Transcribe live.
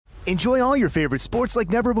Enjoy all your favorite sports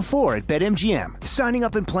like never before at BetMGM. Signing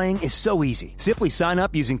up and playing is so easy. Simply sign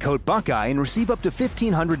up using code Buckeye and receive up to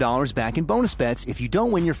 $1,500 back in bonus bets if you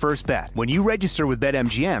don't win your first bet. When you register with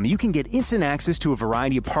BetMGM, you can get instant access to a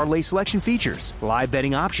variety of parlay selection features, live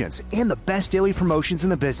betting options, and the best daily promotions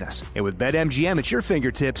in the business. And with BetMGM at your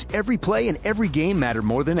fingertips, every play and every game matter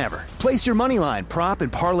more than ever. Place your moneyline, prop,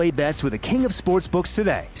 and parlay bets with the king of sportsbooks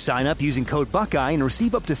today. Sign up using code Buckeye and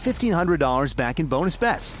receive up to $1,500 back in bonus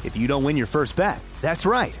bets if you don't win your first bet. That's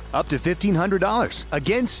right, up to $1,500.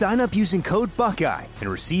 Again, sign up using code Buckeye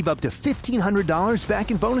and receive up to $1,500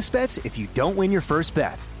 back in bonus bets if you don't win your first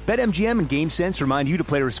bet. BetMGM and GameSense remind you to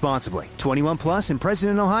play responsibly. 21 plus and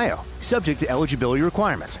present in Ohio. Subject to eligibility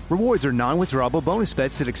requirements. Rewards are non-withdrawable bonus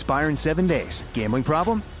bets that expire in 7 days. Gambling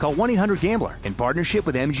problem? Call 1-800-GAMBLER in partnership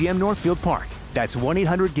with MGM Northfield Park. That's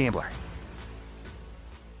 1-800-GAMBLER.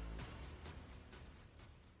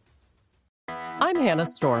 I'm Hannah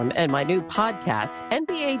Storm, and my new podcast,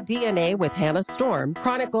 NBA DNA with Hannah Storm,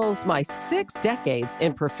 chronicles my 6 decades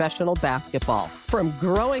in professional basketball. From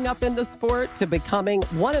growing up in the sport to becoming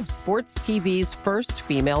one of sports TV's first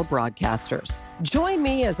female broadcasters. Join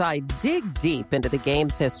me as I dig deep into the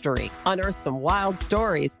game's history, unearth some wild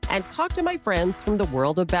stories, and talk to my friends from the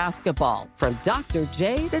world of basketball, from Dr.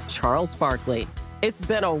 J to Charles Barkley. It's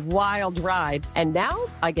been a wild ride, and now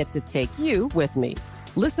I get to take you with me.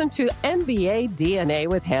 Listen to NBA DNA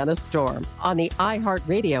with Hannah Storm on the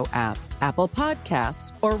iHeartRadio app, Apple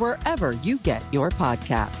Podcasts, or wherever you get your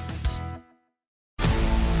podcasts.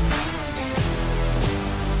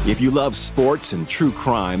 If you love sports and true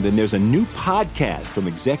crime, then there's a new podcast from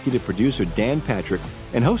executive producer Dan Patrick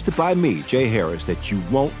and hosted by me, Jay Harris, that you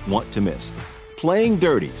won't want to miss. Playing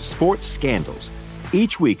Dirty: Sports Scandals.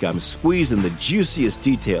 Each week, I'm squeezing the juiciest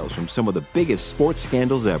details from some of the biggest sports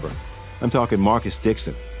scandals ever. I'm talking Marcus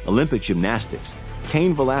Dixon, Olympic gymnastics,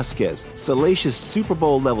 Cain Velasquez, salacious Super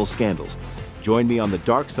Bowl-level scandals. Join me on the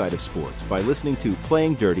dark side of sports by listening to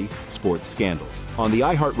Playing Dirty: Sports Scandals on the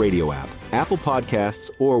iHeartRadio app, Apple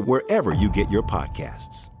Podcasts, or wherever you get your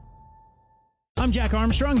podcasts. I'm Jack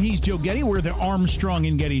Armstrong. He's Joe Getty. We're the Armstrong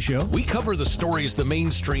and Getty Show. We cover the stories the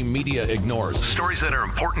mainstream media ignores. Stories that are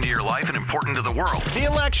important to your life and important to the world. The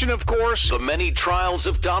election, of course. The many trials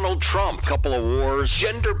of Donald Trump. Couple of wars.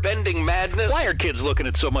 Gender-bending madness. Why are kids looking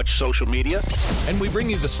at so much social media? And we bring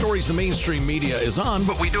you the stories the mainstream media is on,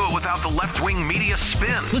 but we do it without the left-wing media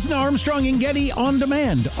spin. Listen to Armstrong and Getty on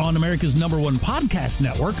demand on America's #1 podcast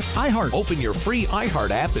network, iHeart. Open your free iHeart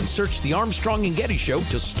app and search The Armstrong and Getty Show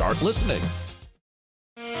to start listening.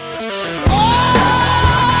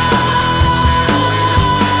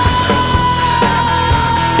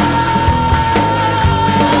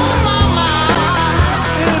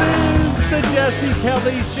 Jesse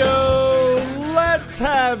Kelly Show. Let's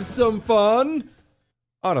have some fun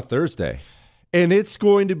on a Thursday. And it's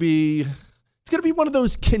going to be one of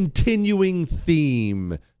those continuing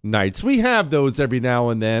theme nights. We have those every now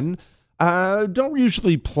and then. Don't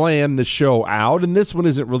usually plan the show out, and this one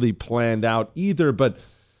isn't really planned out either, but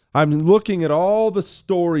I'm looking at all the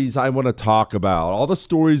stories I want to talk about, all the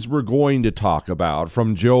stories we're going to talk about,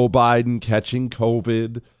 from Joe Biden catching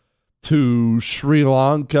COVID to Sri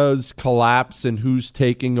Lanka's collapse and who's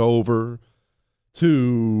taking over,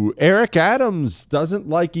 to Eric Adams doesn't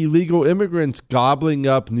like illegal immigrants gobbling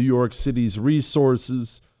up New York City's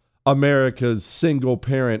resources, America's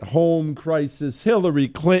single-parent home crisis, Hillary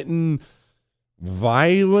Clinton,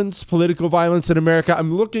 political violence in America.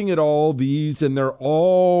 I'm looking at all these, and they're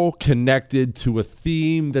all connected to a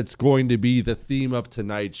theme that's going to be the theme of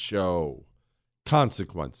tonight's show: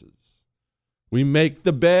 consequences. We make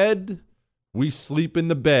the bed, we sleep in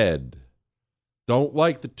the bed. Don't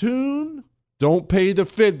like the tune? Don't pay the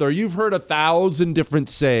fiddler. You've heard 1,000 different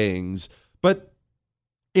sayings, but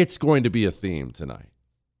it's going to be a theme tonight.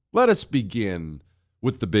 Let us begin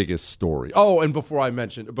with the biggest story. Oh, and before I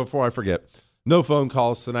forget, no phone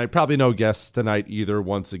calls tonight, probably no guests tonight either,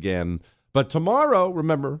 once again. But tomorrow,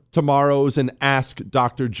 remember, tomorrow's an Ask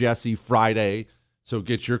Dr. Jesse Friday, so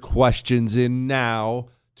get your questions in now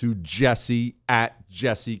to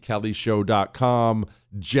Jesse@JesseKellyShow.com,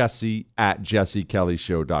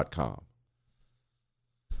 Jesse@JesseKellyShow.com.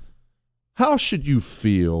 How should you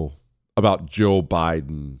feel about Joe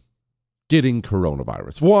Biden getting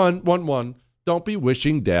coronavirus? One, don't be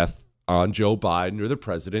wishing death on Joe Biden or the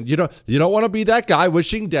president. You don't want to be that guy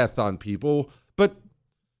wishing death on people, but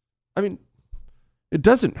I mean, it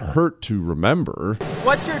doesn't hurt to remember.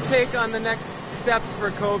 What's your take on the next steps for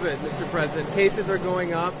COVID, Mr. President? Cases are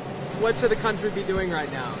going up. What should the country be doing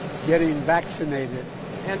right now? Getting vaccinated.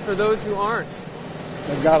 And for those who aren't?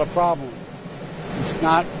 They've got a problem. It's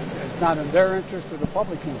not not in their interest or the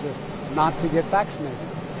public's interest not to get vaccinated.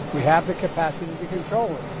 We have the capacity to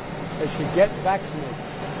control it. They should get vaccinated.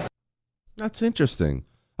 That's interesting.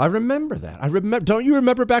 I remember that. Don't you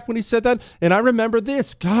remember back when he said that? And I remember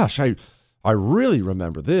this. Gosh, I really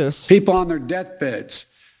remember this. People on their deathbeds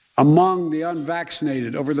among the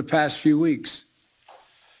unvaccinated over the past few weeks.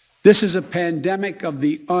 This is a pandemic of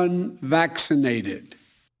the unvaccinated.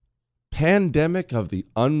 Pandemic of the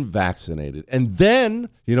unvaccinated. And then,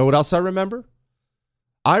 you know what else I remember?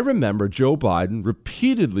 I remember Joe Biden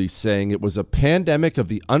repeatedly saying it was a pandemic of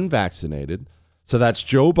the unvaccinated. So that's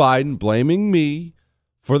Joe Biden blaming me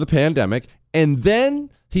for the pandemic. And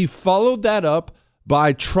then he followed that up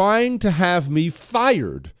by trying to have me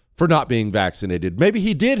fired for not being vaccinated. Maybe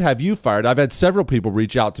he did have you fired. I've had several people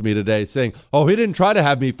reach out to me today saying, oh, he didn't try to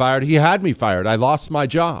have me fired. He had me fired. I lost my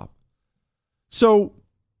job. So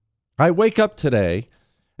I wake up today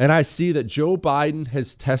and I see that Joe Biden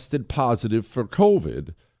has tested positive for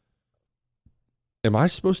COVID. Am I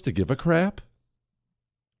supposed to give a crap?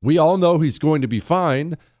 We all know he's going to be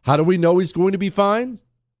fine. How do we know he's going to be fine?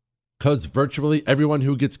 Because virtually everyone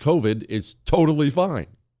who gets COVID is totally fine.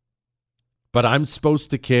 But I'm supposed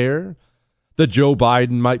to care that Joe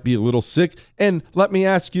Biden might be a little sick? And let me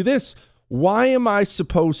ask you this. Why am I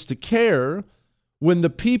supposed to care when the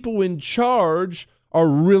people in charge are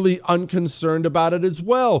really unconcerned about it as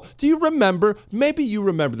well? Do you remember, maybe you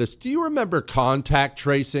remember this, do you remember contact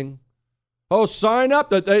tracing? Oh, sign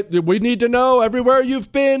up. We need to know everywhere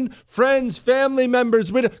you've been, friends, family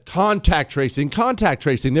members. Contact tracing.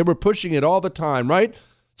 They were pushing it all the time, right?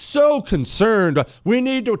 So concerned. We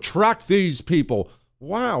need to track these people.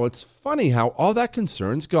 Wow, it's funny how all that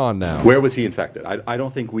concern's gone now. Where was he infected? I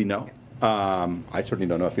don't think we know. I certainly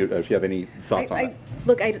don't know if you have any thoughts on it.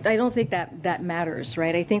 Look, I don't think that matters,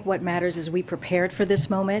 right? I think what matters is we prepared for this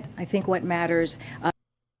moment. I think what matters...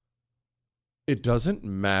 It doesn't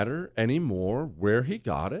matter anymore where he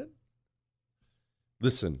got it.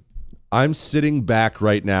 Listen, I'm sitting back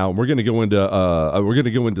right now, and we're going to go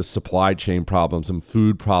into supply chain problems and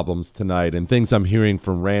food problems tonight, and things I'm hearing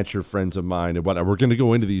from rancher friends of mine and whatnot. We're going to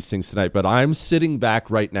go into these things tonight, but I'm sitting back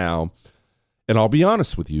right now, and I'll be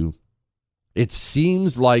honest with you, it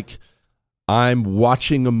seems like I'm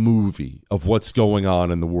watching a movie of what's going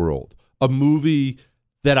on in the world, a movie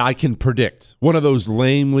that I can predict. One of those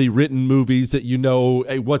lamely written movies that you know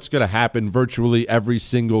what's going to happen virtually every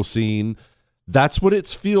single scene. That's what it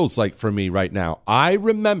feels like for me right now. I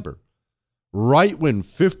remember right when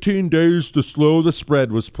 15 days to slow the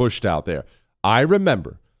spread was pushed out there. I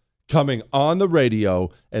remember coming on the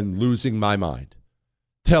radio and losing my mind.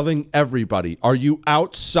 Telling everybody, are you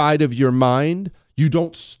outside of your mind? You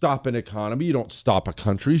don't stop an economy. You don't stop a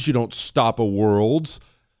countries. You don't stop a world's.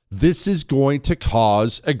 This is going to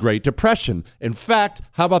cause a Great Depression. In fact,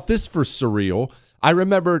 how about this for surreal? I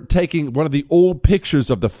remember taking one of the old pictures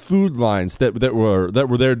of the food lines that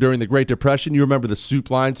were there during the Great Depression. You remember the soup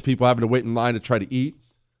lines, people having to wait in line to try to eat.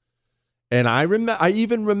 And I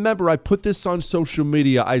even remember I put this on social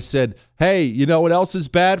media. I said, hey, you know what else is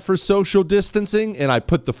bad for social distancing? And I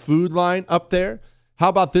put the food line up there. How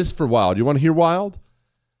about this for wild? You want to hear wild?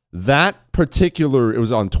 It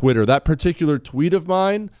was on Twitter, that particular tweet of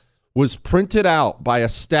mine was printed out by a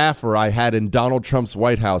staffer I had in Donald Trump's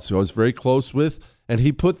White House who I was very close with, and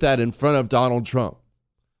he put that in front of Donald Trump.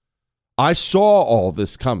 I saw all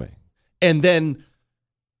this coming, and then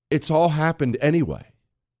it's all happened anyway.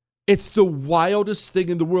 It's the wildest thing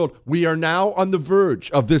in the world. We are now on the verge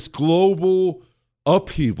of this global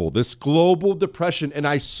upheaval, this global depression, and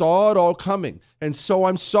I saw it all coming. And so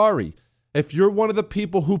I'm sorry. If you're one of the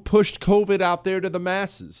people who pushed COVID out there to the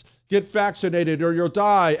masses, get vaccinated or you'll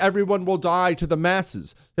die, everyone will die to the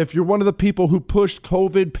masses. If you're one of the people who pushed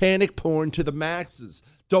COVID panic porn to the masses,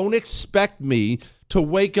 don't expect me to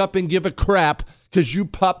wake up and give a crap because you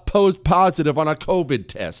posed positive on a COVID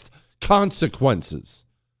test. Consequences.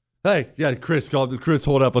 Hey, yeah, Chris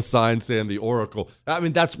hold up a sign saying the Oracle. I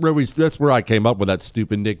mean, that's where I came up with that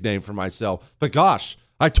stupid nickname for myself. But gosh,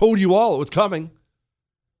 I told you all it was coming.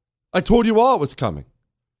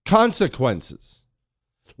 Consequences.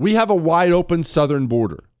 We have a wide open southern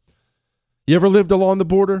border. You ever lived along the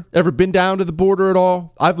border? Ever been down to the border at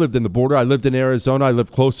all? I've lived in the border. I lived in Arizona. I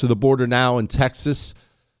live close to the border now in Texas.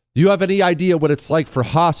 Do you have any idea what it's like for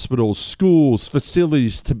hospitals, schools,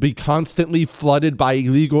 facilities to be constantly flooded by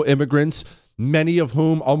illegal immigrants, many of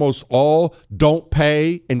whom, almost all, don't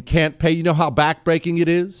pay and can't pay? You know how backbreaking it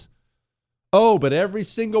is? Oh, but every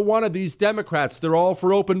single one of these Democrats, they're all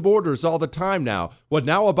for open borders all the time now. Well,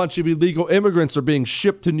 now a bunch of illegal immigrants are being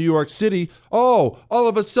shipped to New York City. Oh, all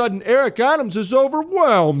of a sudden, Eric Adams is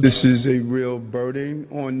overwhelmed. This is a real burden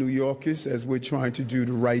on New Yorkers as we're trying to do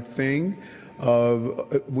the right thing.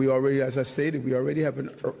 We already, as I stated, we already have an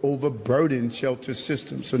overburdened shelter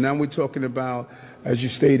system. So now we're talking about, as you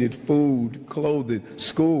stated, food, clothing,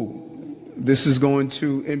 school. This is going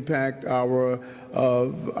to impact our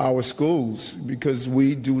schools because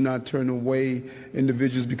we do not turn away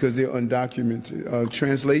individuals because they're undocumented.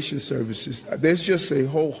 Translation services. There's just a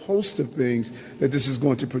whole host of things that this is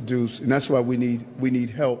going to produce, and that's why we need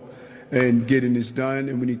help in getting this done,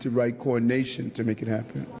 and we need the right coordination to make it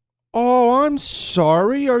happen. Oh, I'm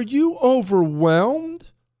sorry. Are you overwhelmed?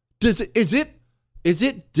 Is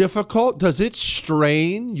it difficult? Does it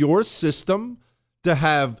strain your system to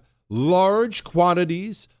have large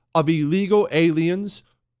quantities of illegal aliens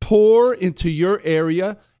pour into your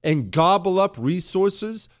area and gobble up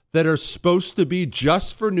resources that are supposed to be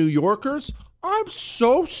just for New Yorkers? I'm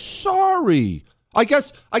so sorry. I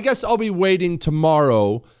guess I'll be waiting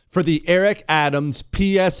tomorrow for the Eric Adams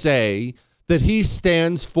PSA that he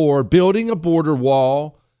stands for building a border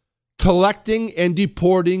wall, collecting and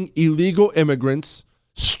deporting illegal immigrants,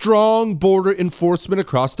 strong border enforcement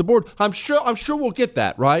across the board. I'm sure we'll get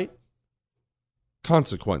that, right?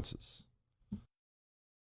 Consequences.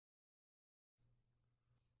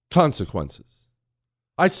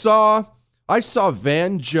 I saw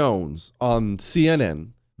Van Jones on CNN.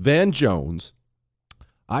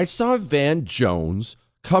 I saw Van Jones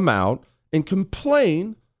come out and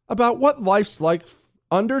complain about what life's like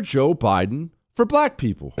under Joe Biden for black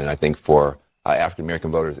people. And I think for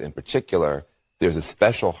African-American voters in particular, there's a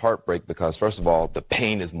special heartbreak because, first of all, the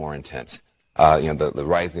pain is more intense. The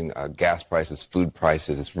rising gas prices, food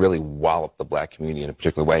prices, it's really walloped the black community in a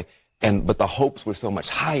particular way. But the hopes were so much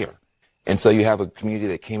higher. And so you have a community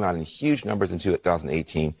that came out in huge numbers in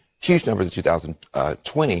 2018, huge numbers in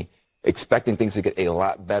 2020, expecting things to get a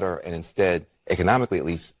lot better. And instead, economically at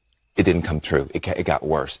least, it didn't come true. It got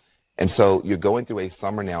worse. And so you're going through a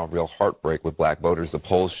summer now of real heartbreak with black voters. The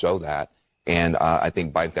polls show that. And I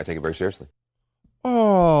think Biden's got to take it very seriously.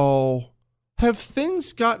 Oh, have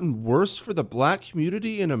things gotten worse for the black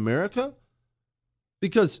community in America?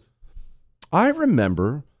 Because I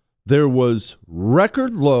remember there was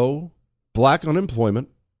record low black unemployment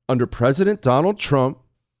under President Donald Trump.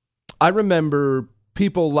 I remember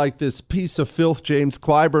people like this piece of filth, James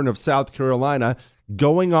Clyburn of South Carolina,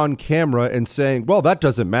 going on camera and saying, well, that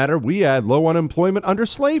doesn't matter. We had low unemployment under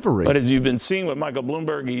slavery. But as you've been seeing with Michael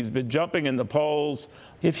Bloomberg, he's been jumping in the polls.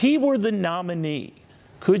 If he were the nominee,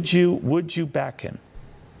 would you back him?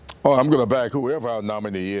 Oh, I'm going to back whoever our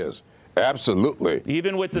nominee is. Absolutely.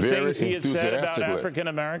 Even with the things he has said about African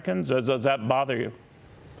Americans, does that bother you?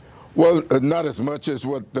 Well, not as much as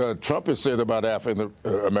what Trump has said about African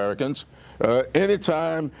Americans.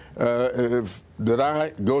 Anytime that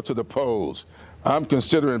I go to the polls, I'm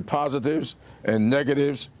considering positives and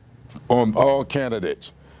negatives on all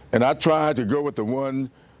candidates. And I try to go with the one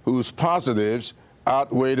whose positives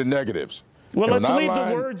outweigh the negatives. Well, let's leave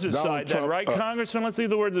the words aside then, right, Congressman? Let's leave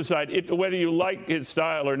the words aside. Whether you like his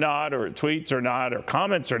style or not, or tweets or not, or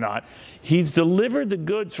comments or not, he's delivered the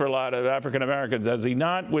goods for a lot of African Americans, has he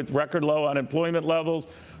not, with record low unemployment levels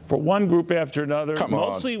for one group after another,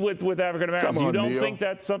 mostly with African Americans. You don't think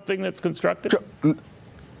that's something that's constructive?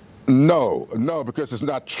 No, because it's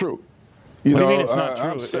not true. What do you mean it's not true?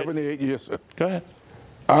 I'm 78 years. Go ahead.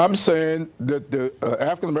 I'm saying that the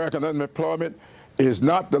African American unemployment is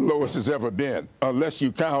not the lowest it's ever been, unless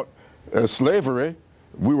you count slavery.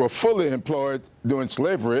 We were fully employed during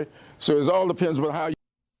slavery, so it all depends on how you...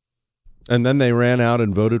 And then they ran out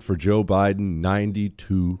and voted for Joe Biden,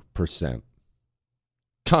 92%.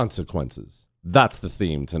 Consequences. That's the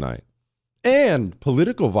theme tonight. And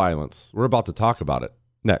political violence. We're about to talk about it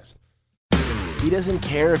next. He doesn't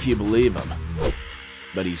care if you believe him,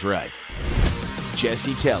 but he's right.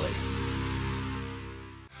 Jesse Kelly.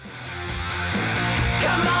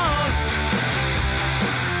 Come on.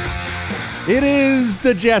 It is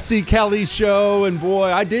the Jesse Kelly Show, and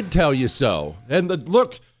boy, I did tell you so. And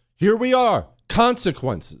look, here we are.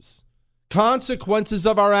 Consequences. Consequences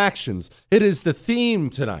of our actions. It is the theme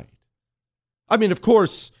tonight. I mean, of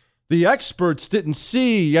course, the experts didn't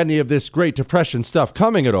see any of this Great Depression stuff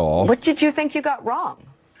coming at all. What did you think you got wrong?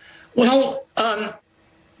 Well,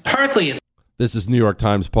 partly This is New York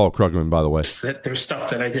Times' Paul Krugman, by the way. There's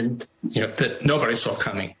stuff that I didn't, that nobody saw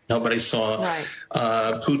coming. Nobody saw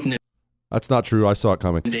Putin. That's not true. I saw it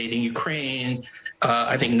coming. Invading Ukraine,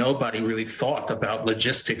 I think nobody really thought about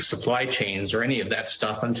logistics, supply chains, or any of that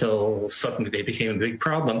stuff until suddenly they became a big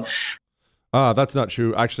problem. That's not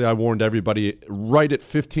true. Actually, I warned everybody right at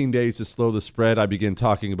 15 days to slow the spread. I began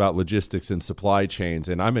talking about logistics and supply chains,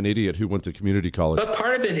 and I'm an idiot who went to community college. But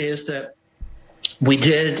part of it is that we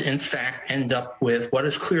did, in fact, end up with what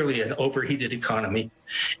is clearly an overheated economy,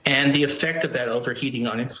 and the effect of that overheating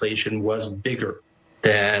on inflation was bigger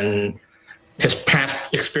than his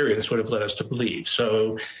past experience would have led us to believe.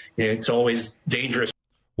 So it's always dangerous.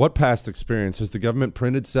 What past experience? Has the government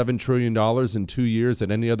printed $7 trillion in 2 years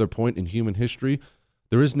at any other point in human history?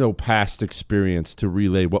 There is no past experience to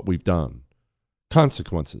relay what we've done.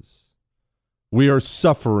 Consequences. We are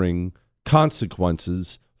suffering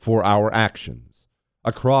consequences for our actions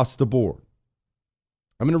across the board.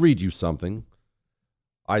 I'm going to read you something.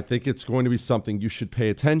 I think it's going to be something you should pay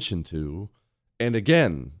attention to. And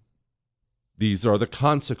again, these are the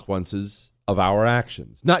consequences of our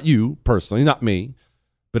actions. Not you personally, not me,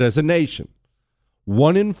 but as a nation.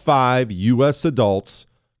 1 in 5 U.S. adults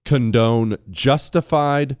condone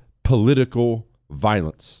justified political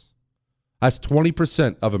violence. That's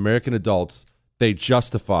 20% of American adults. They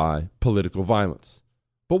justify political violence.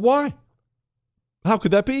 But why? How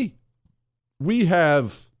could that be? We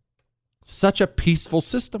have such a peaceful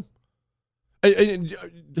system.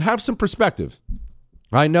 Have some perspective.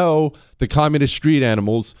 I know the communist street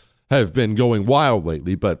animals have been going wild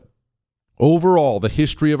lately, but overall, the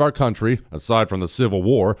history of our country, aside from the Civil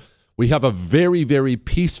War, we have a very, very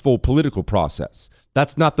peaceful political process.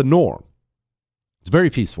 That's not the norm. It's very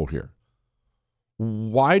peaceful here.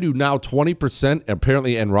 Why do now 20%,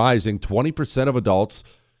 apparently and rising, 20% of adults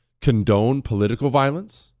condone political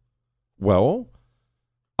violence? Well,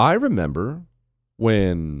 I remember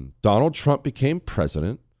when Donald Trump became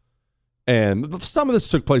president, and some of this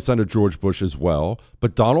took place under George Bush as well,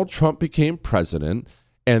 but Donald Trump became president,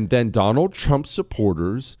 and then Donald Trump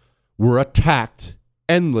supporters were attacked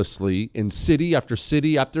endlessly in city after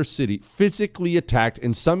city after city, physically attacked,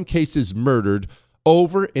 in some cases murdered,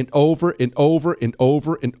 over and over and over and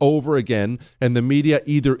over and over again, and the media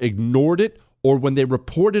either ignored it or when they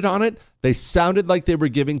reported on it, they sounded like they were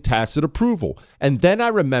giving tacit approval. And then I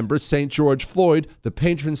remember St. George Floyd, the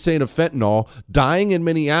patron saint of fentanyl, dying in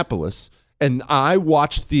Minneapolis, and I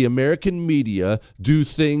watched the American media do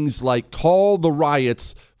things like call the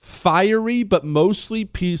riots fiery but mostly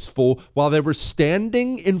peaceful while they were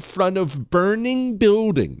standing in front of burning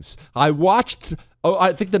buildings. I watched,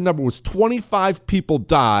 I think the number was 25 people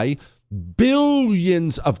die,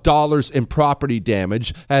 billions of dollars in property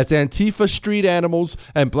damage as Antifa street animals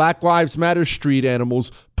and Black Lives Matter street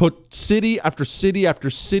animals put city after city after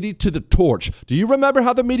city to the torch. Do you remember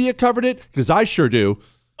how the media covered it? Because I sure do.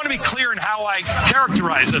 I want to be clear in how I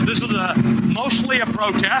characterize this. This is mostly a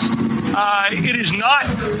protest. It is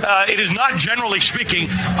not, generally speaking,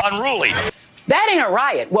 unruly. That ain't a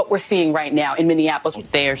riot, what we're seeing right now in Minneapolis.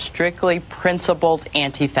 They are strictly principled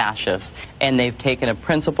anti-fascists, and they've taken a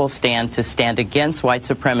principled stand to stand against white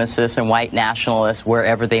supremacists and white nationalists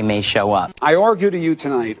wherever they may show up. I argue to you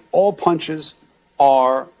tonight, all punches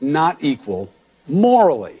are not equal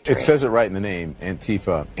morally. It says it right in the name,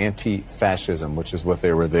 Antifa, anti-fascism, which is what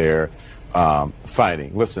they were there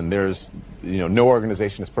fighting. Listen, there's, no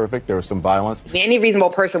organization is perfect. There was some violence. Any reasonable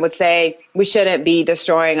person would say we shouldn't be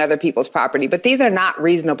destroying other people's property, but these are not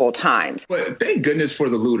reasonable times. But thank goodness for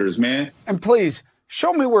the looters, man. And please,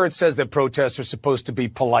 show me where it says that protests are supposed to be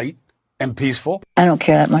polite and peaceful. I don't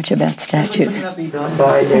care that much about statues. Shouldn't that be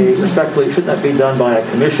done by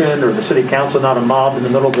a commission or the city council, not a mob in the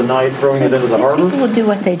middle of the night throwing it into the harbor? People will do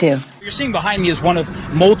what they do. What you're seeing behind me is one of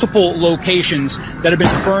multiple locations that have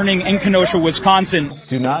been burning in Kenosha, Wisconsin.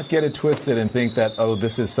 Do not get it twisted and think that,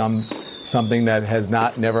 this is something that has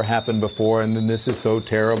never happened before, and then this is so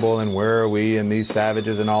terrible, and where are we, and these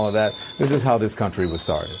savages and all of that. This is how this country was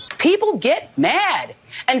started. People get mad,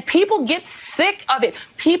 and people get sick of it.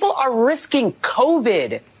 People are risking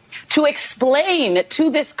COVID to explain to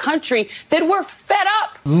this country that we're fed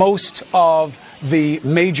up. Most of the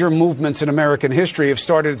major movements in American history have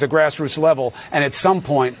started at the grassroots level and at some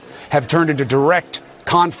point have turned into direct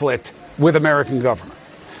conflict with American government.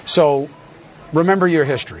 So remember your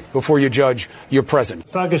history before you judge your present.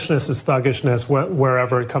 Thuggishness is thuggishness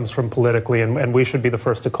wherever it comes from politically, and we should be the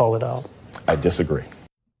first to call it out. I disagree.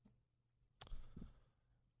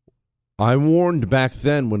 I warned back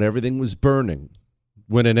then when everything was burning,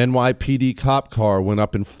 when an NYPD cop car went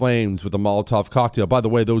up in flames with a Molotov cocktail. By the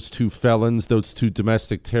way, those two felons, those two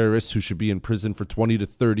domestic terrorists who should be in prison for 20 to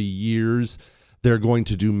 30 years, they're going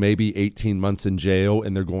to do maybe 18 months in jail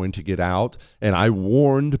and they're going to get out. And I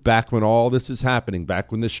warned back when all this is happening,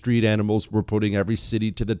 back when the street animals were putting every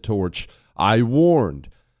city to the torch, I warned.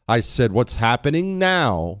 I said, what's happening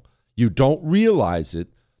now, you don't realize it,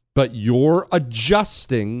 but you're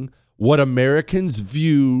adjusting what Americans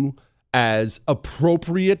view as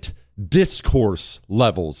appropriate discourse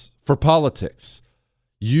levels for politics.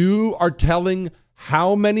 You are telling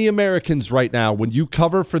how many Americans right now, when you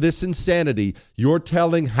cover for this insanity, you're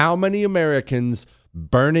telling how many Americans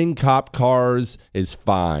burning cop cars is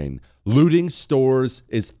fine, looting stores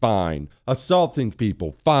is fine, assaulting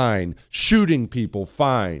people, fine, shooting people,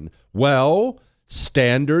 fine. Well,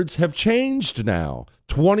 standards have changed now.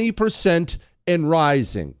 20% and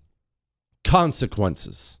rising.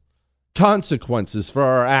 Consequences for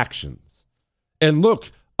our actions. And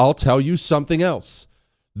look, I'll tell you something else.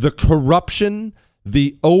 The corruption,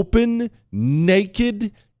 the open,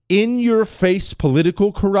 naked, in-your-face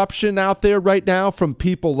political corruption out there right now from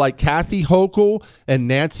people like Kathy Hochul and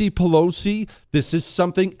Nancy Pelosi, this is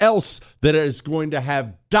something else that is going to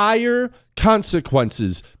have dire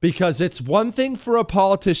consequences, because it's one thing for a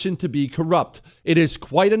politician to be corrupt. It is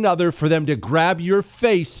quite another for them to grab your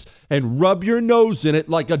face and rub your nose in it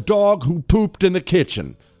like a dog who pooped in the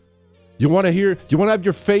kitchen. You want to have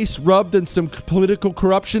your face rubbed in some political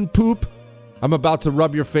corruption poop? I'm about to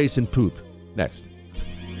rub your face in poop. Next.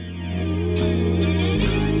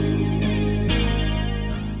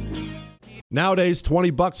 Nowadays,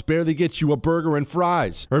 $20 barely gets you a burger and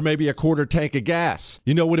fries, or maybe a quarter tank of gas.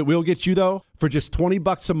 You know what it will get you, though? For just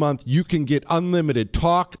 $20 a month, you can get unlimited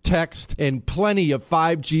talk, text, and plenty of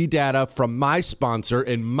 5G data from my sponsor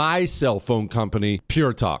and my cell phone company,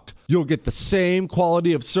 Pure Talk. You'll get the same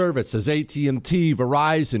quality of service as AT&T,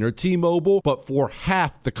 Verizon, or T-Mobile, but for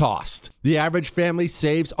half the cost. The average family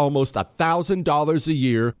saves almost $1,000 a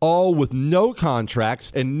year, all with no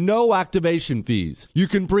contracts and no activation fees. You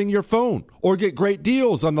can bring your phone or get great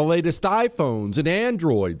deals on the latest iPhones and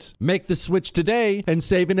Androids. Make the switch today and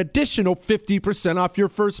save an additional 50% off your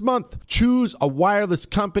first month. Choose a wireless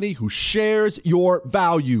company who shares your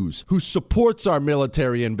values, who supports our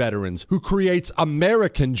military and veterans, who creates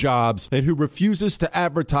American jobs, and who refuses to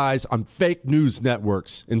advertise on fake news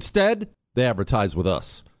networks. Instead, they advertise with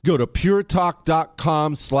us. Go to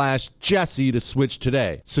puretalk.com/Jesse to switch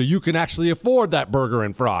today so you can actually afford that burger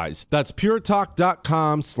and fries. That's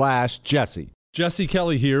puretalk.com/Jesse. Jesse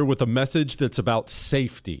Kelly here with a message that's about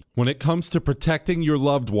safety. When it comes to protecting your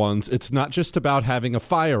loved ones, it's not just about having a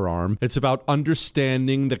firearm. It's about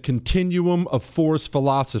understanding the continuum of force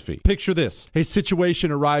philosophy. Picture this. A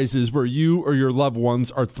situation arises where you or your loved ones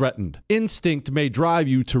are threatened. Instinct may drive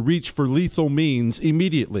you to reach for lethal means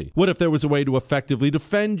immediately. What if there was a way to effectively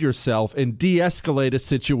defend yourself and de-escalate a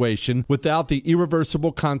situation without the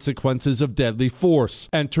irreversible consequences of deadly force?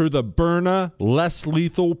 Enter the Byrna less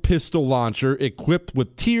lethal pistol launcher equipped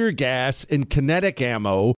with tear gas and kinetic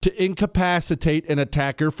ammo to incapacitate an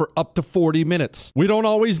attacker for up to 40 minutes. We don't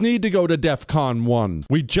always need to go to DEFCON 1.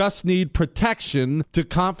 We just need protection to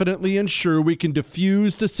confidently ensure we can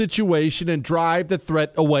defuse the situation and drive the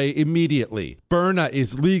threat away immediately. Byrna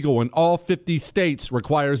is legal in all 50 states,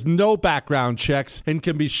 requires no background checks, and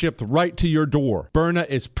can be shipped right to your door. Byrna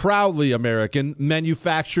is proudly American,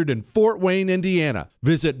 manufactured in Fort Wayne, Indiana.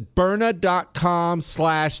 Visit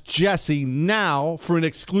Byrna.com/Jesse now for an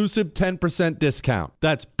exclusive 10% discount.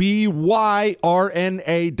 That's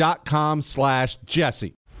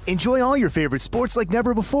BYRNA.com/Jesse. Enjoy all your favorite sports like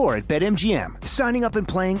never before at BetMGM. Signing up and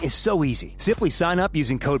playing is so easy. Simply sign up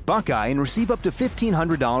using code Buckeye and receive up to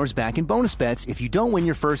 $1,500 back in bonus bets if you don't win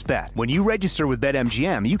your first bet. When you register with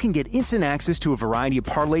BetMGM, you can get instant access to a variety of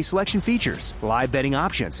parlay selection features, live betting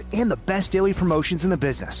options, and the best daily promotions in the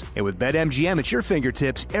business. And with BetMGM at your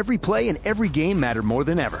fingertips, every play and every game matter more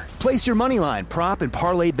than ever. Place your moneyline, prop, and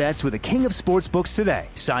parlay bets with the king of sportsbooks today.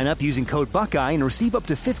 Sign up using code Buckeye and receive up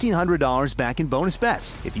to $1,500 back in bonus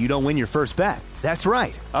bets if you don't win your first bet. That's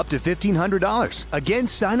right, up to $1,500. Again,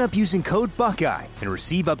 sign up using code Buckeye and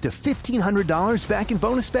receive up to $1,500 back in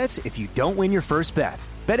bonus bets if you don't win your first bet.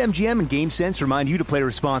 BetMGM and GameSense remind you to play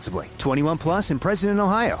responsibly. 21 plus and present in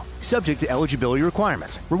Ohio. Subject to eligibility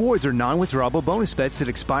requirements. Rewards are non-withdrawable bonus bets that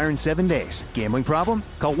expire in 7 days. Gambling problem?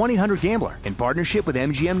 Call 1-800-GAMBLER in partnership with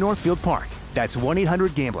MGM Northfield Park. That's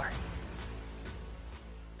 1-800-GAMBLER.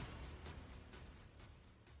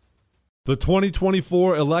 The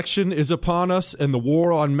 2024 election is upon us, and the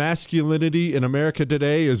war on masculinity in America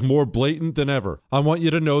today is more blatant than ever. I want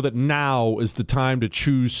you to know that now is the time to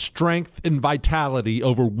choose strength and vitality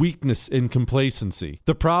over weakness and complacency.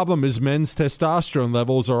 The problem is men's testosterone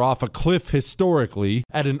levels are off a cliff historically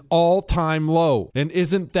at an all-time low. And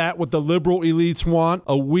isn't that what the liberal elites want?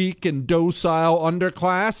 A weak and docile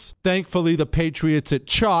underclass? Thankfully, the patriots at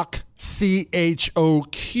CHOQ,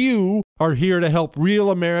 CHOQ, are here to help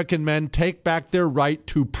real American men take back their right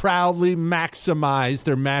to proudly maximize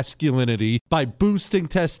their masculinity by boosting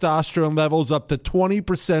testosterone levels up to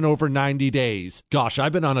 20% over 90 days. Gosh,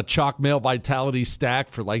 I've been on a CHOQ male vitality stack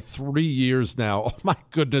for like 3 years now. Oh my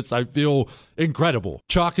goodness, I feel incredible.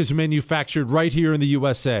 CHOQ is manufactured right here in the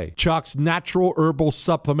USA. CHOQ's natural herbal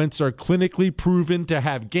supplements are clinically proven to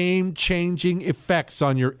have game-changing effects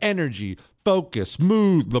on your energy, focus,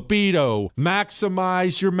 mood, libido.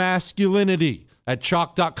 Maximize your masculinity at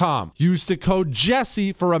CHOQ.com. Use the code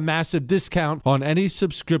Jesse for a massive discount on any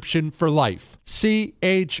subscription for life. CHOQ.com,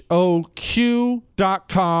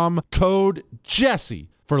 code Jesse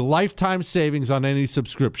for lifetime savings on any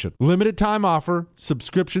subscription. Limited time offer.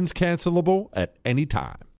 Subscriptions cancelable at any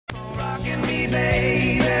time.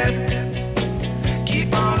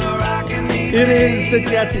 It is the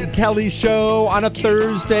Jesse Kelly Show on a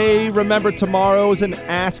Thursday. Remember, tomorrow is an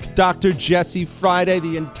Ask Dr. Jesse Friday.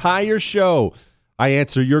 The entire show, I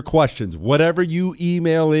answer your questions. Whatever you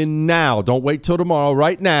email in now, don't wait till tomorrow.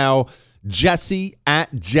 Right now,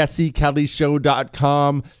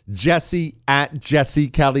 Jesse@JesseKellyShow.com.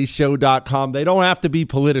 Jesse@JesseKellyShow.com. They don't have to be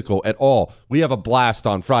political at all. We have a blast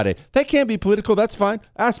on Friday. They can't be political. That's fine.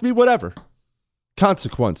 Ask me whatever.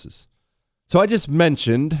 Consequences. So I just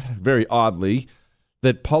mentioned, very oddly,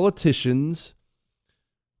 that politicians,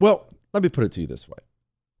 well, let me put it to you this way.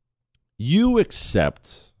 You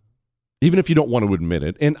accept, even if you don't want to admit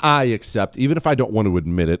it, and I accept, even if I don't want to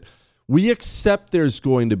admit it, we accept there's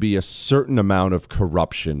going to be a certain amount of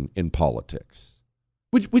corruption in politics.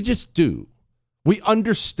 We just do. We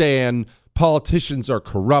understand politicians are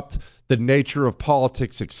corrupt, the nature of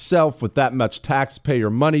politics itself with that much taxpayer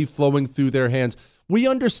money flowing through their hands. We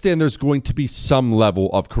understand there's going to be some level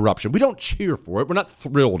of corruption. We don't cheer for it. We're not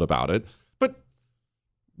thrilled about it, but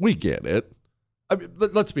we get it. I mean,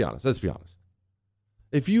 let's be honest.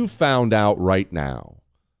 If you found out right now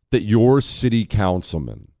that your city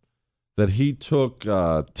councilman, that he took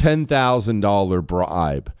a $10,000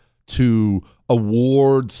 bribe to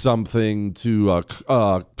award something to a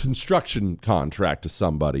construction contract to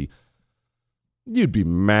somebody, you'd be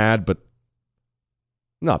mad, but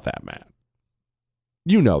not that mad.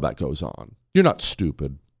 You know that goes on. You're not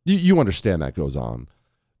stupid. You understand that goes on.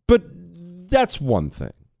 But that's one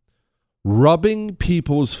thing. Rubbing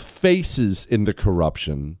people's faces in the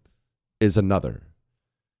corruption is another.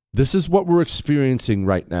 This is what we're experiencing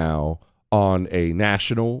right now on a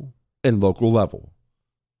national and local level.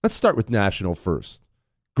 Let's start with national first.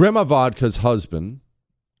 Grandma Vodka's husband,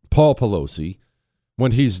 Paul Pelosi,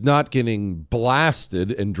 when he's not getting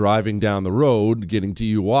blasted and driving down the road, getting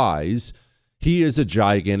DUIs, he is a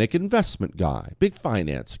gigantic investment guy, big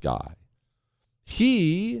finance guy.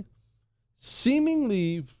 He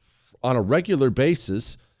seemingly on a regular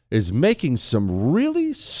basis is making some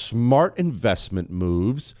really smart investment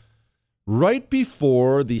moves right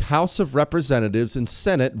before the House of Representatives and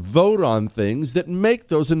Senate vote on things that make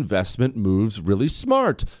those investment moves really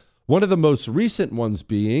smart. One of the most recent ones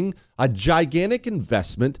being a gigantic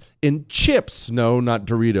investment in chips. No, not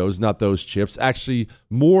Doritos, not those chips. Actually,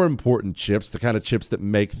 more important chips, the kind of chips that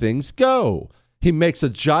make things go. He makes a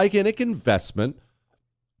gigantic investment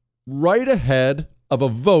right ahead of a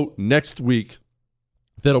vote next week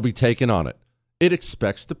that'll be taken on it. It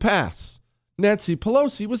expects to pass. Nancy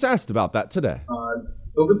Pelosi was asked about that today.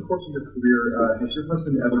 Over the course of your career, has your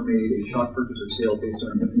husband ever made a stock purchase or sale based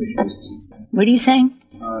on information he received? What are you saying?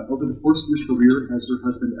 Over the course of your career, has your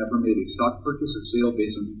husband ever made a stock purchase or sale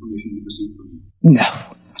based on information he received from you? No,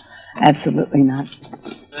 absolutely not.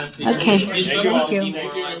 Okay, thank you.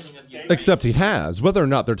 Except he has. Whether or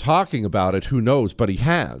not they're talking about it, who knows, but he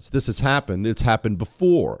has. This has happened. It's happened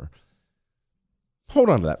before. Hold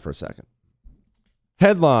on to that for a second.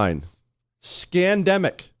 Headline,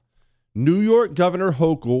 Scandemic. New York Governor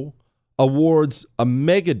Hochul awards a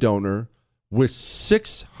mega donor with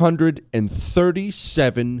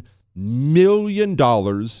 $637 million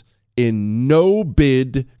in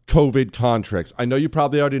no-bid COVID contracts. I know you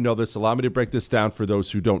probably already know this. Allow me to break this down for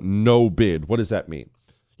those who don't know bid. What does that mean?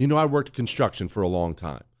 You know, I worked construction for a long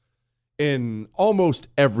time. In almost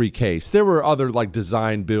every case, there were other like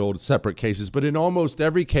design, build, separate cases, but in almost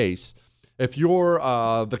every case, if you're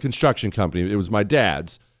the construction company, it was my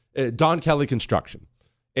dad's, Don Kelly Construction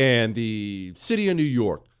and the city of New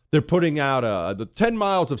York, they're putting out the 10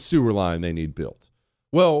 miles of sewer line they need built.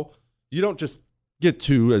 Well, you don't just get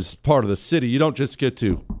to, as part of the city, you don't just get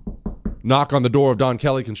to knock on the door of Don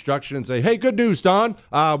Kelly Construction and say, hey, good news, Don.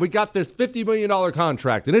 We got this $50 million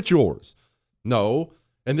contract, and it's yours. No,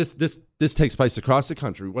 and this takes place across the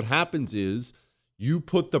country. What happens is you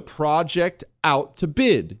put the project out to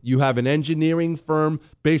bid. You have an engineering firm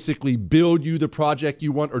basically build you the project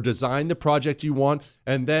you want or design the project you want,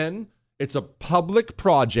 and then it's a public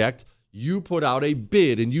project. You put out a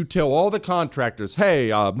bid, and you tell all the contractors, hey,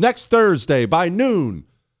 next Thursday by noon,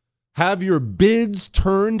 have your bids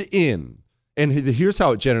turned in. And here's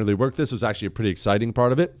how it generally worked. This was actually a pretty exciting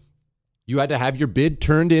part of it. You had to have your bid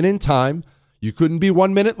turned in time. You couldn't be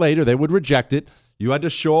 1 minute later. They would reject it. You had to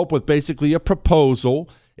show up with basically a proposal.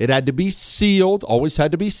 It had to be sealed, always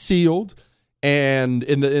had to be sealed. And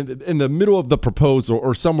in the middle of the proposal,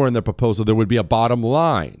 or somewhere in the proposal, there would be a bottom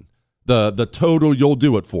line, the total you'll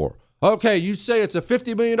do it for. Okay, you say it's a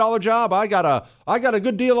 $50 million job. I got a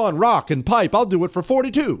good deal on rock and pipe. I'll do it for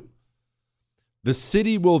 42. The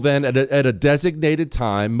city will then, at a designated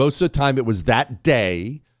time, most of the time it was that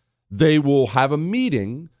day, they will have a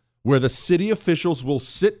meeting where the city officials will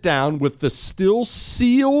sit down with the still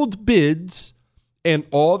sealed bids, and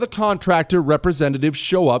all the contractor representatives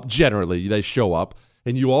show up. Generally, they show up,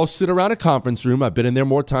 and you all sit around a conference room. I've been in there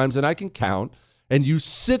more times than I can count, and you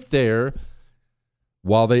sit there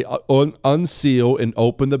while they unseal and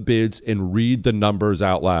open the bids and read the numbers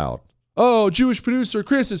out loud. Oh, Jewish producer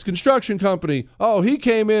Chris's construction company. Oh, he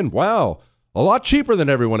came in. Wow. A lot cheaper than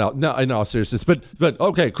everyone else. No, in all seriousness. But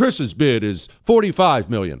okay, Chris's bid is $45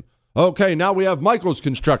 million. Okay, now we have Michael's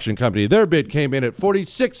construction company. Their bid came in at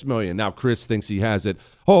 $46 million. Now Chris thinks he has it.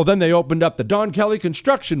 Oh, then they opened up the Don Kelly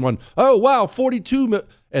construction one. Oh, wow, $42 million.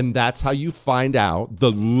 And that's how you find out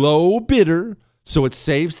the low bidder, so it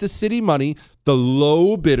saves the city money, the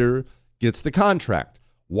low bidder gets the contract.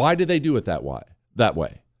 Why do they do it that way?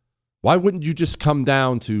 Why wouldn't you just come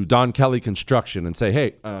down to Don Kelly Construction and say,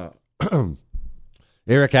 hey,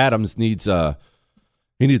 Eric Adams needs a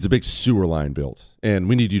big sewer line built, and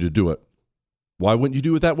we need you to do it. Why wouldn't you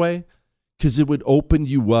do it that way? Because it would open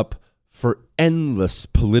you up for endless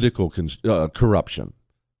political corruption.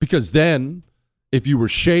 Because then, if you were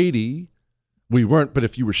shady, we weren't, but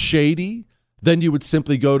if you were shady, then you would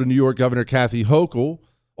simply go to New York Governor Kathy Hochul,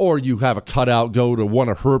 or you have a cutout go to one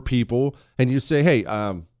of her people, and you say, hey,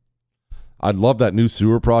 I'd love that new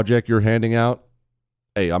sewer project you're handing out.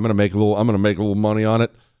 Hey, I'm gonna make a little money on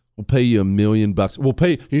it. We'll pay you $1 million. We'll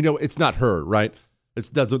pay. It's not her, right?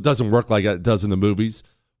 It doesn't work like it does in the movies.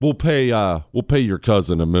 We'll pay your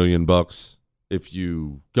cousin $1 million if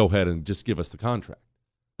you go ahead and just give us the contract.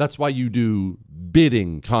 That's why you do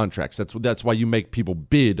bidding contracts. That's why you make people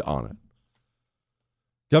bid on it.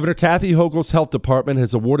 Governor Kathy Hochul's health department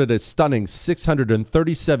has awarded a stunning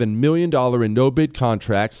 $637 million in no-bid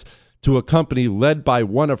contracts to a company led by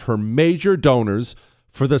one of her major donors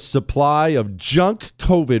for the supply of junk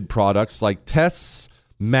COVID products like tests,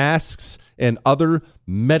 masks, and other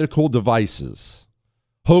medical devices.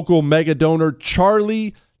 Hochul mega donor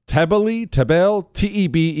Charlie Tebele,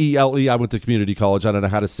 T-E-B-E-L-E. I went to community college. I don't know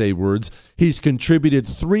how to say words. He's contributed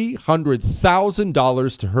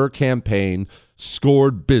 $300,000 to her campaign,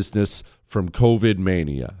 scored business from COVID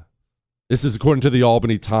mania. This is according to the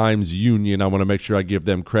Albany Times Union. I want to make sure I give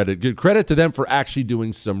them credit. Give credit to them for actually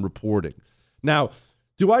doing some reporting. Now,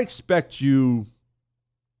 do I expect you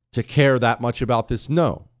to care that much about this?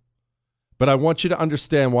 No. But I want you to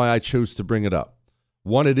understand why I chose to bring it up.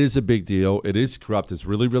 One, it is a big deal. It is corrupt. It's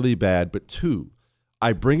really, really bad. But two,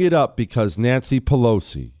 I bring it up because Nancy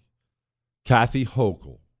Pelosi, Kathy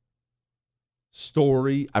Hochul,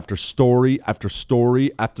 story after story after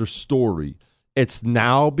story after story, it's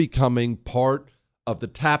now becoming part of the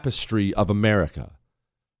tapestry of America.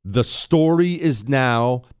 The story is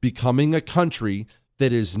now becoming a country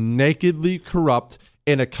that is nakedly corrupt,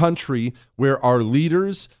 in a country where our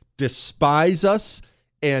leaders despise us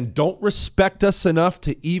and don't respect us enough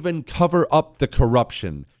to even cover up the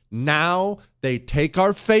corruption. Now they take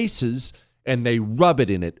our faces and they rub it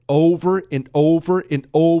in it over and over and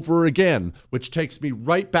over again, which takes me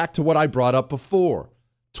right back to what I brought up before.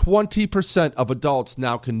 20% of adults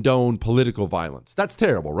now condone political violence. That's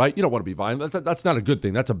terrible, right? You don't want to be violent. That's not a good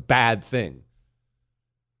thing. That's a bad thing.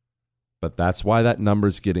 But that's why that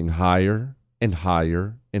number's getting higher and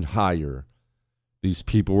higher and higher. These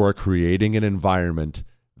people are creating an environment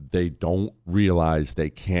they don't realize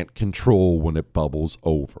they can't control when it bubbles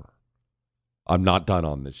over. I'm not done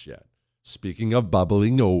on this yet. Speaking of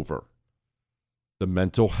bubbling over, The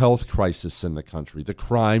mental health crisis in the country, the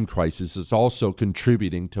crime crisis is also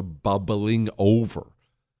contributing to bubbling over.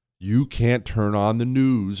 You can't turn on the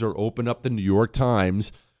news or open up the New York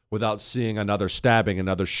Times without seeing another stabbing,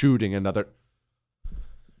 another shooting, another...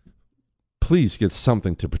 Please get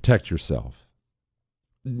something to protect yourself.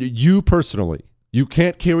 You personally, you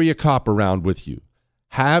can't carry a cop around with you.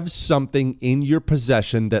 Have something in your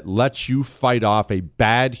possession that lets you fight off a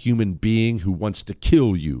bad human being who wants to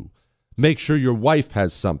kill you. Make sure your wife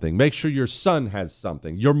has something. Make sure your son has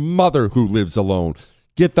something. Your mother who lives alone.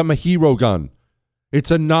 Get them a hero gun.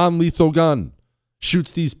 It's a non-lethal gun.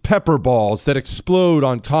 Shoots these pepper balls that explode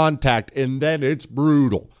on contact, and then it's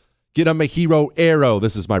brutal. Get them a Hero Arrow.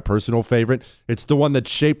 This is my personal favorite. It's the one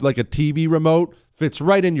that's shaped like a TV remote. Fits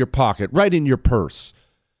right in your pocket, right in your purse.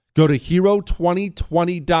 Go to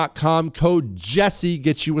Hero2020.com. Code Jesse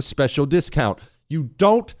gets you a special discount. You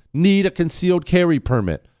don't need a concealed carry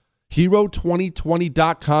permit.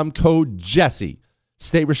 Hero2020.com. Code Jesse.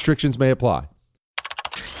 State restrictions may apply.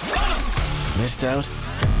 Missed out?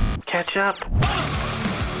 Catch up.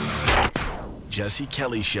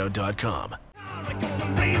 JesseKellyShow.com.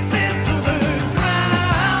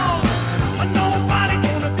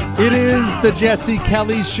 It is the Jesse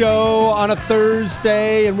Kelly Show on a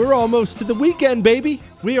Thursday, and we're almost to the weekend, baby.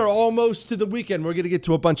 We are almost to the weekend. We're going to get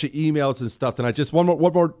to a bunch of emails and stuff tonight. Just one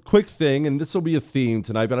more quick thing, and this will be a theme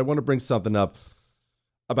tonight, but I want to bring something up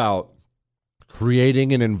about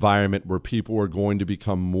creating an environment where people are going to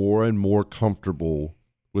become more and more comfortable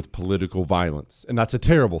with political violence. And that's a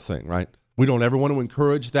terrible thing, right? We don't ever want to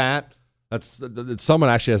encourage that.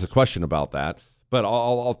 Someone actually has a question about that, but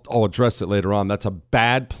I'll address it later on. That's a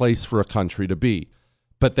bad place for a country to be.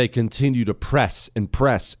 But they continue to press and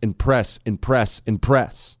press and press and press and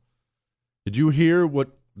press. Did you hear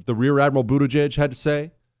what the Rear Admiral Buttigieg had to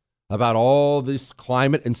say about all this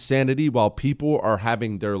climate insanity while people are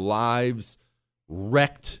having their lives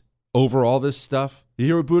wrecked over all this stuff? You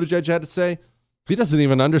hear what Buttigieg had to say? He doesn't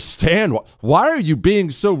even understand. Why are you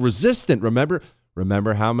being so resistant? Remember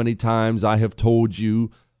how many times I have told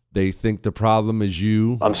you they think the problem is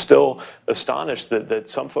you? I'm still astonished that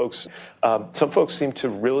some folks seem to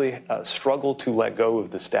really struggle to let go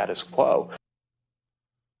of the status quo.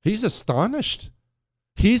 He's astonished.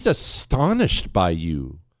 He's astonished by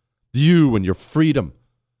you and your freedom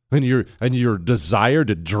and your desire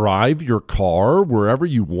to drive your car wherever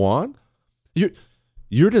you want.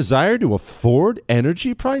 Your desire to afford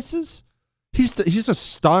energy prices. He's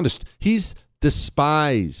astonished. He's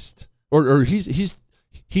despised, or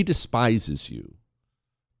he despises you.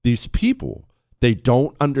 These people, they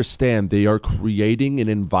don't understand they are creating an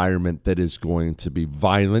environment that is going to be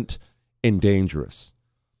violent and dangerous.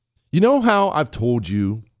 You know how I've told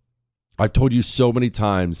you so many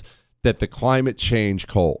times that the climate change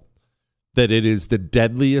cult, that it is the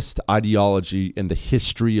deadliest ideology in the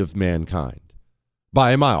history of mankind.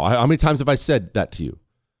 By a mile. How many times have I said that to you?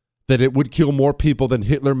 That it would kill more people than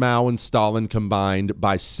Hitler, Mao, and Stalin combined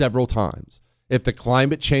by several times. If the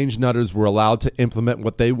climate change nutters were allowed to implement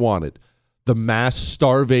what they wanted, the mass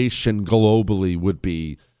starvation globally would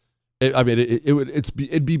be,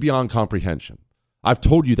 it'd be beyond comprehension. I've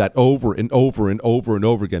told you that over and over and over and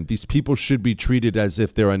over again. These people should be treated as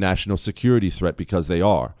if they're a national security threat, because they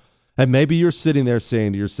are. And maybe you're sitting there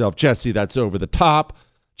saying to yourself, Jesse, that's over the top.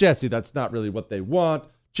 Jesse, that's not really what they want.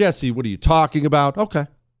 Jesse, what are you talking about? Okay.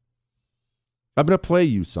 I'm going to play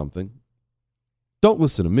you something. Don't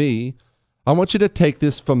listen to me. I want you to take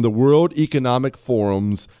this from the World Economic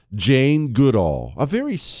Forum's Jane Goodall, a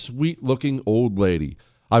very sweet-looking old lady.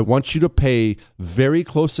 I want you to pay very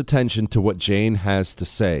close attention to what Jane has to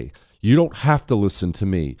say. You don't have to listen to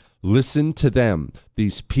me. Listen to them.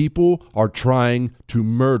 These people are trying to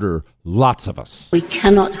murder lots of us. We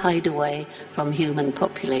cannot hide away from human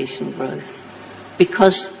population growth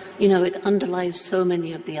because, it underlies so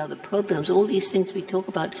many of the other problems. All these things we talk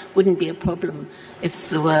about wouldn't be a problem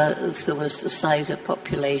if there was the size of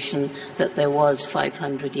population that there was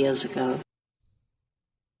 500 years ago.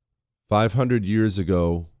 500 years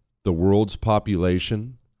ago, the world's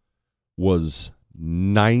population was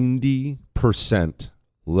 90%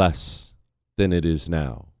 less than it is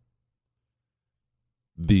now.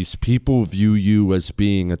 These people view you as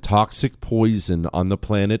being a toxic poison on the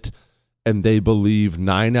planet, and they believe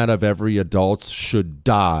 9 out of every adults should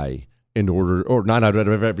die in order, or 9 out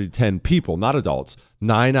of every 10 people, not adults,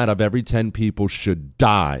 9 out of every 10 people should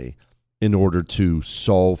die in order to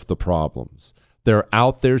solve the problems. They're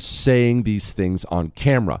out there saying these things on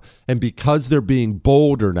camera. And because they're being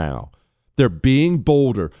bolder now, They're being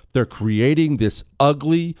bolder. They're creating this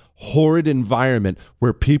ugly, horrid environment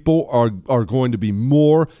where people are going to be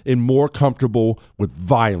more and more comfortable with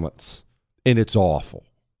violence. And it's awful.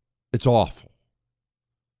 It's awful.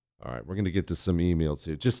 All right, we're going to get to some emails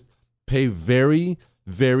here. Just pay very,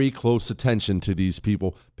 very close attention to these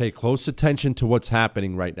people. Pay close attention to what's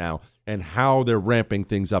happening right now and how they're ramping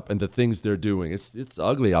things up and the things they're doing. It's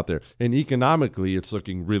ugly out there. And economically, it's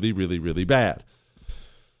looking really, really, really bad.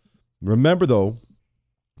 Remember, though,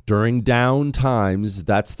 during down times,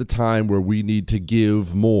 that's the time where we need to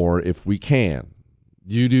give more if we can.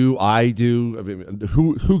 You do, I do. I mean,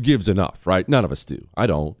 who gives enough, right? None of us do. I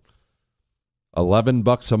don't.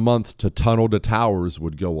 $11 a month to Tunnel to Towers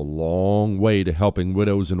would go a long way to helping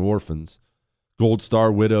widows and orphans, Gold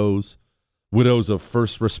Star widows, widows of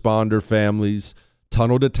first responder families.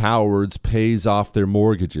 Tunnel to Towers pays off their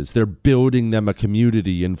mortgages. They're building them a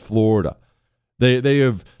community in Florida.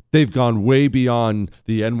 They've gone way beyond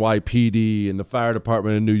the NYPD and the fire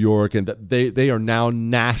department in New York, and they are now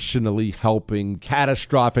nationally helping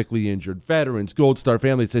catastrophically injured veterans, Gold Star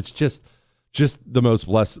families. It's just the most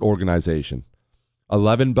blessed organization.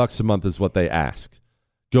 $11 a month is what they ask.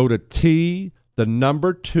 Go to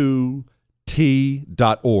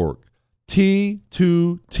T2T.org.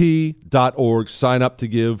 T2T.org. Sign up to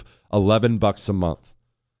give $11 a month.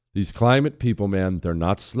 These climate people, man, they're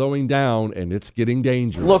not slowing down, and it's getting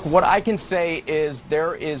dangerous. Look, what I can say is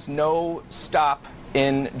there is no stop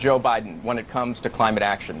in Joe Biden when it comes to climate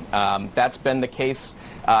action. That's been the case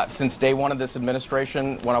since day one of this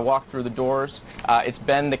administration. When I walk through the doors, it's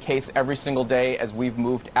been the case every single day as we've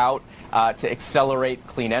moved out to accelerate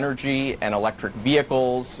clean energy and electric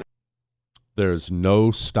vehicles. There's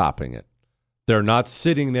no stopping it. They're not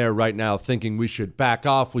sitting there right now thinking we should back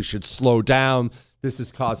off, we should slow down. This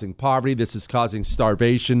is causing poverty. This is causing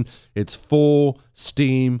starvation. It's full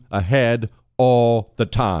steam ahead all the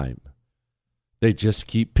time. They just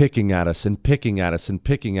keep picking at us and picking at us and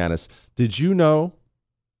picking at us. Did you know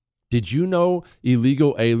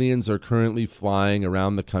illegal aliens are currently flying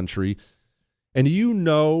around the country? And do you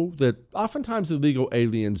know that oftentimes illegal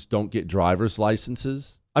aliens don't get driver's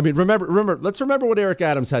licenses? I mean, let's remember what Eric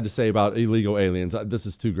Adams had to say about illegal aliens. This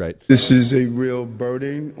is too great. This is a real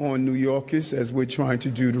burden on New Yorkers as we're trying to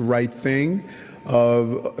do the right thing.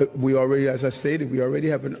 We already, as I stated, we already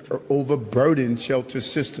have an overburdened shelter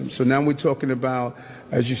system. So now we're talking about,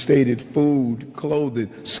 as you stated, food, clothing,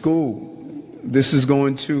 school. This is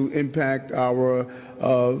going to impact our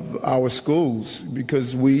schools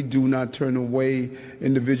because we do not turn away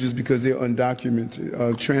individuals because they're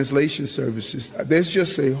undocumented. Translation services. There's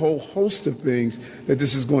just a whole host of things that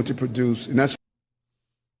this is going to produce, and that's.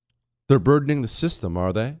 They're burdening the system,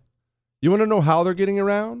 are they? You want to know how they're getting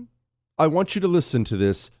around? I want you to listen to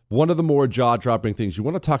this. One of the more jaw-dropping things. You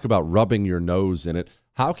want to talk about rubbing your nose in it.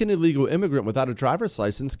 How can an illegal immigrant without a driver's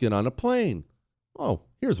license get on a plane? Oh,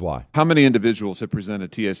 here's why. How many individuals have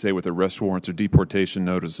presented TSA with arrest warrants or deportation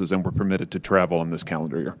notices and were permitted to travel in this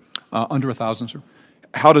calendar year? Under 1,000, sir.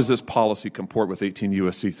 How does this policy comport with 18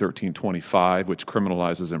 U.S.C. 1325, which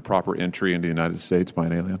criminalizes improper entry into the United States by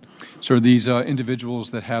an alien? Sir, these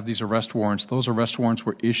individuals that have these arrest warrants, those arrest warrants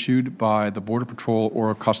were issued by the Border Patrol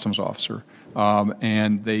or a customs officer,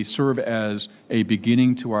 and they serve as a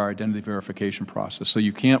beginning to our identity verification process. So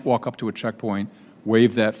you can't walk up to a checkpoint,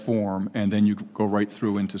 waive that form, and then you go right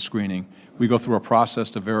through into screening. We go through a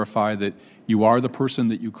process to verify that you are the person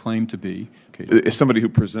that you claim to be. If somebody who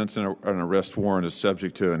presents an arrest warrant is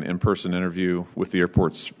subject to an in-person interview with the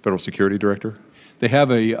airport's federal security director? They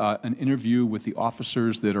have an interview with the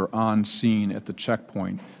officers that are on scene at the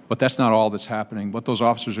checkpoint, but that's not all that's happening. What those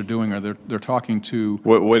officers are doing are they're talking to...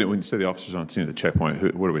 Wait, when you say the officers on scene at the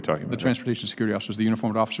checkpoint, what are we talking about? The transportation security officers, the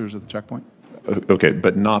uniformed officers at the checkpoint. Okay,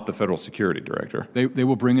 but not the federal security director. They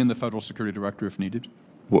will bring in the federal security director if needed.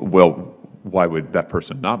 Well, why would that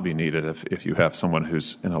person not be needed if you have someone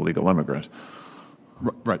who's an illegal immigrant?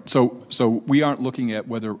 Right. So we aren't looking at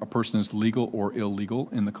whether a person is legal or illegal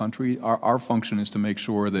in the country. Our function is to make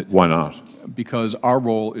sure that... Why not? Because our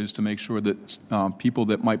role is to make sure that people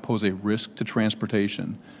that might pose a risk to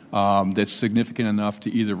transportation that's significant enough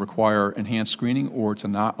to either require enhanced screening or to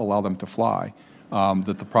not allow them to fly,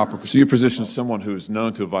 that the proper... So your position is someone who is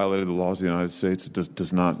known to have violated the laws of the United States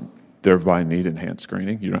does not thereby need enhanced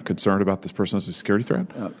screening? You're not concerned about this person as a security threat?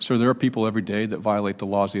 Sir, there are people every day that violate the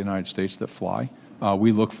laws of the United States that fly.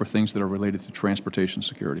 We look for things that are related to transportation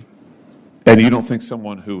security. And you don't think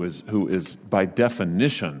someone who is by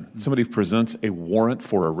definition, somebody presents a warrant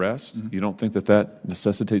for arrest, you don't think that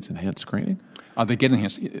necessitates enhanced screening? They get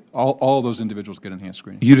enhanced. All of those individuals get enhanced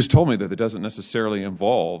screening. You just told me that it doesn't necessarily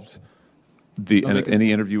involve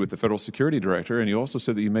any interview with the federal security director, and you also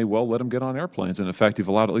said that you may well let them get on airplanes. And in fact, you've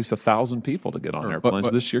allowed at least 1,000 people to get on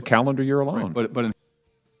airplanes this year, calendar year alone. Right,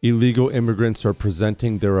 illegal immigrants are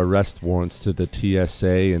presenting their arrest warrants to the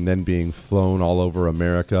TSA and then being flown all over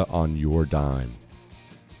America on your dime.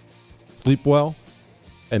 Sleep well,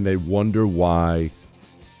 and they wonder why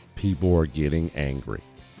people are getting angry.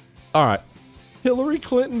 All right. Hillary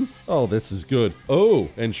Clinton. Oh, this is good. Oh,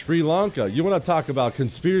 and Sri Lanka. You want to talk about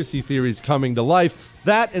conspiracy theories coming to life?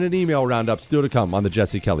 That and an email roundup still to come on The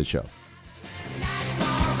Jesse Kelly Show.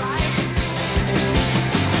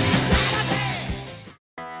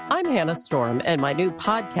 I'm Hannah Storm, and my new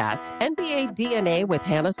podcast, NBA DNA with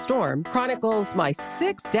Hannah Storm, chronicles my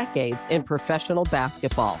 6 decades in professional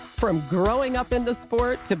basketball. From growing up in the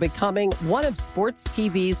sport to becoming one of sports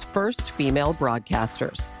TV's first female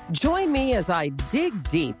broadcasters. Join me as I dig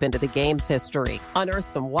deep into the game's history, unearth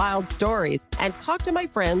some wild stories, and talk to my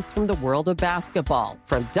friends from the world of basketball,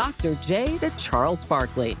 from Dr. J to Charles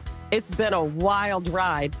Barkley. It's been a wild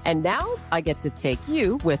ride, and now I get to take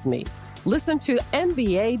you with me. Listen to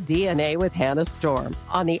NBA DNA with Hannah Storm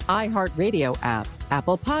on the iHeartRadio app,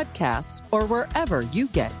 Apple Podcasts, or wherever you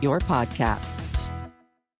get your podcasts.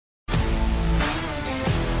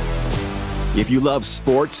 If you love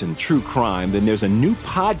sports and true crime, then there's a new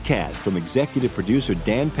podcast from executive producer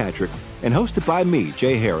Dan Patrick and hosted by me,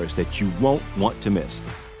 Jay Harris, that you won't want to miss.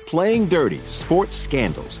 Playing Dirty: Sports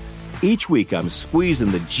Scandals. Each week, I'm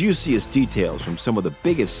squeezing the juiciest details from some of the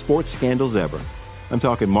biggest sports scandals ever. I'm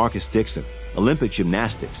talking Marcus Dixon, Olympic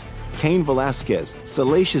gymnastics, Cain Velasquez,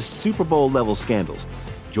 salacious Super Bowl-level scandals.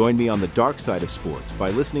 Join me on the dark side of sports by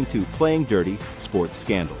listening to Playing Dirty: Sports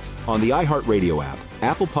Scandals on the iHeartRadio app,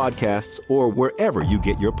 Apple Podcasts, or wherever you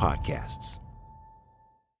get your podcasts.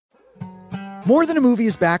 More Than a Movie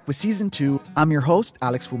is back with Season 2. I'm your host,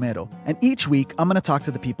 Alex Fumero, and each week I'm going to talk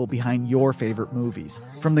to the people behind your favorite movies.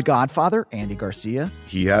 From The Godfather, Andy Garcia.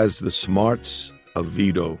 He has the smarts of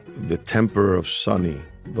Vito, the temper of Sonny,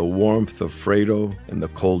 the warmth of Fredo, and the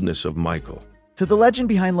coldness of Michael. To the legend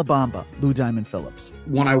behind La Bamba, Lou Diamond Phillips.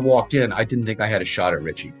 When I walked in, I didn't think I had a shot at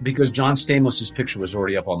Richie because John Stamos' picture was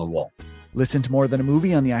already up on the wall. Listen to More Than a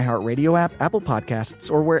Movie on the iHeartRadio app, Apple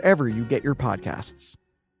Podcasts, or wherever you get your podcasts.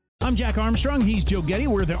 I'm Jack Armstrong. He's Joe Getty.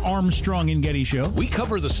 We're the Armstrong and Getty Show. We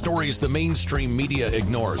cover the stories the mainstream media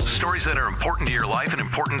ignores. Stories that are important to your life and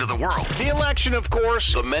important to the world. The election, of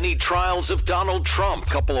course. The many trials of Donald Trump.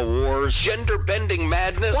 Couple of wars. Gender-bending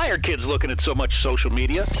madness. Why are kids looking at so much social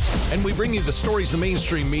media? And we bring you the stories the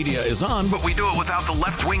mainstream media is on, but we do it without the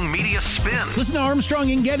left-wing media spin. Listen to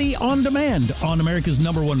Armstrong and Getty on demand on America's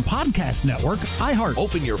 #1 podcast network, iHeart.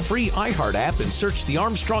 Open your free iHeart app and search The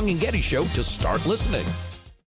Armstrong and Getty Show to start listening.